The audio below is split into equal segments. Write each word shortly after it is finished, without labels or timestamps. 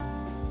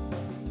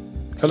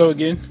Hello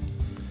again.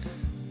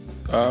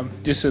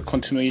 This is a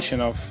continuation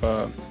of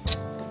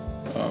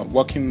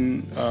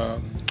working,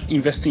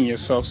 investing in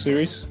yourself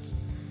series,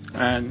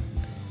 and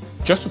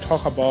just to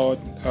talk about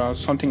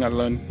something I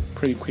learned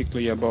pretty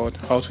quickly about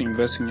how to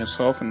invest in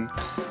yourself, and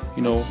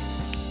you know,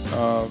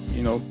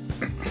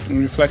 in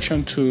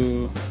reflection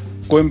to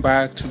going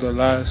back to the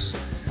last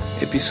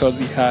episode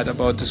we had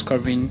about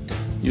discovering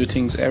new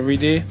things every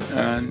day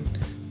and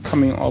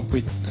coming up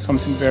with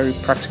something very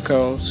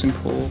practical,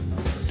 simple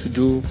to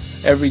do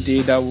every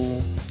day that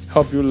will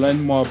help you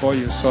learn more about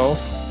yourself.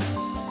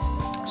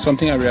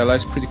 Something I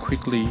realized pretty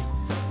quickly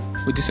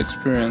with this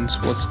experience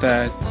was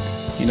that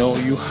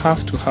you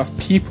have to have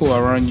people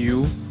around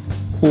you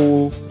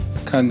who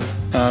can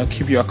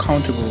keep you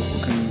accountable,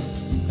 who can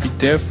be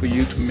there for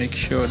you to make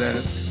sure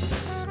that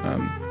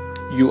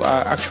you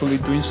are actually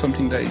doing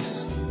something that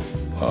is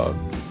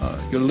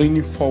you're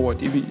leaning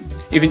forward, even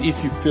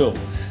if you fail,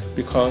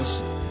 because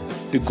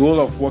the goal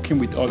of working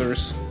with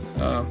others,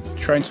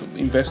 trying to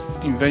invest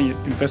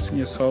in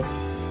yourself,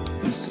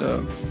 is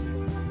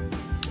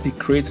it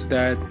creates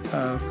that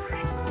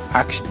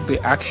the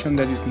action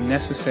that is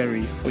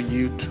necessary for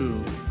you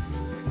to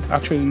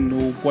actually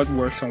know what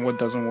works and what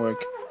doesn't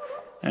work.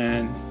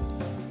 And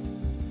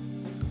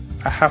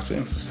I have to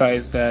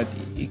emphasize that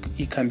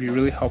it can be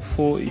really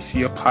helpful if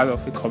you're part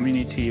of a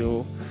community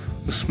or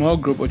a small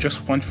group or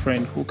just one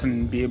friend who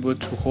can be able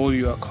to hold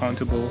you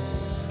accountable.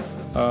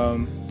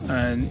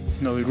 And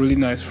a really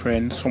nice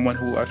friend, someone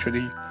who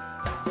actually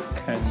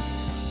can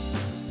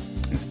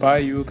inspire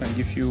you, can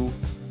give you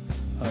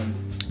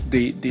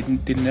the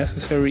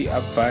necessary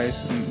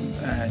advice and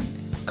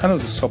kind of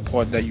the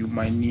support that you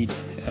might need,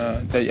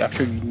 that you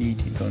actually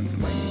need. You don't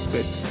might need,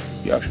 but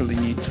you actually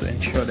need to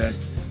ensure that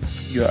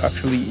you're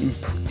actually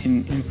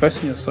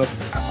investing yourself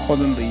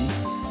accordingly,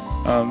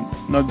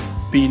 not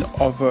being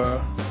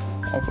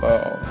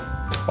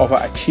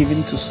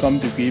overachieving to some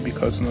degree,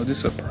 because this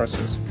is a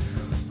process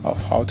of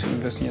how to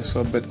invest in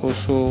yourself, but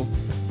also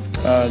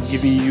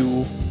giving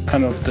you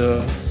kind of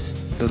the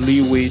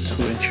leeway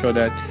to ensure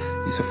that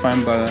it's a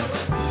fine balance.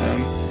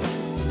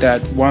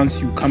 That once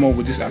you come up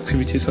with these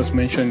activities, as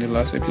mentioned in the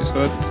last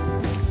episode,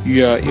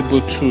 you are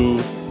able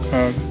to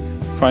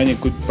find a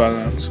good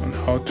balance on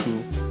how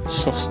to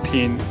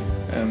sustain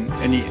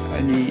any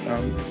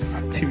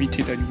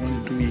activity that you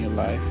want to do in your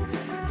life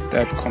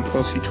that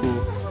compels you to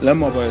learn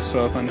more about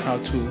yourself, and how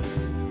to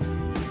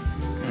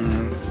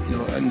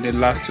in the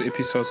last two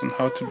episodes on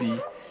how to be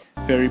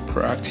very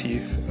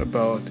proactive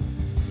about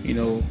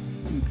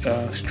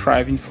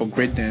striving for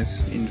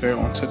greatness in very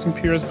uncertain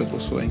periods, but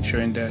also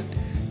ensuring that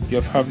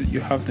you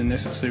have the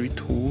necessary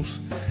tools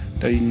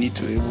that you need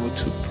to be able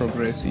to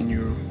progress in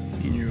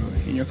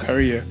your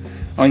career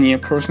and in your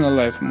personal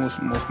life, most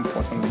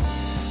importantly.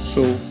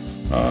 So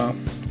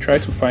try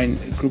to find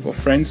a group of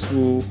friends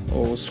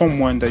or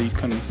someone that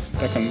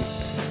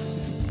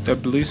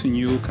that believes in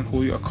you, can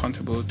hold you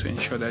accountable, to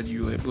ensure that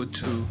you're able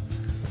to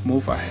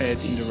move ahead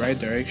in the right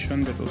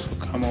direction, but also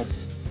come up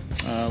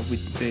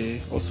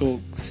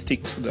also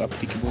stick to the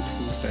applicable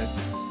tools that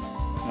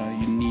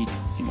you need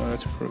in order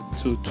to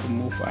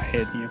move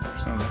ahead in your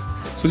personal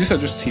life. So these are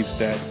just tips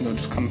that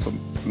just comes up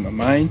in my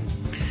mind,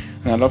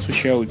 and I love to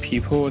share with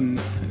people, and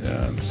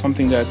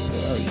something that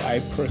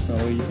I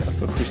personally,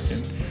 as a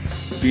Christian,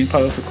 being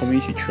part of a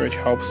community church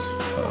helps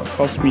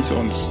me to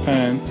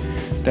understand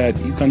that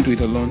you can't do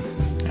it alone,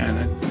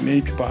 and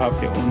many people have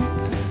their own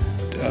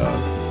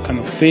kind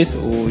of faith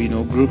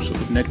or groups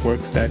or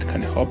networks that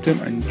can help them,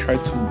 and try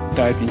to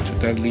dive into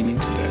that, lean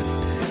into that,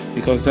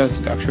 because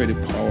that's actually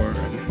the power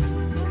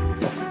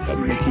of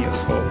making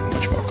yourself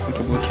much more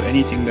accountable to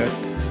anything that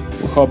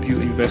will help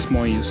you invest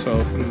more in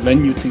yourself and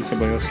learn new things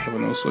about yourself,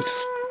 and also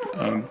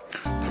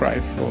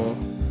thrive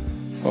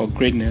for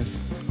greatness,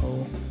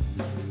 or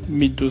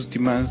meet those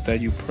demands that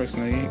you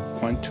personally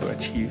want to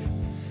achieve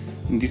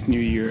in this new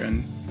year.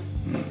 And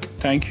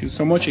thank you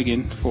so much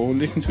again for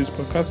listening to this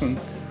podcast, and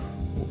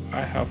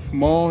I have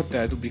more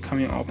that will be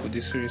coming up with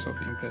this series of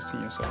investing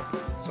in yourself.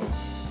 So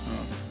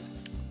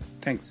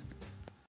thanks.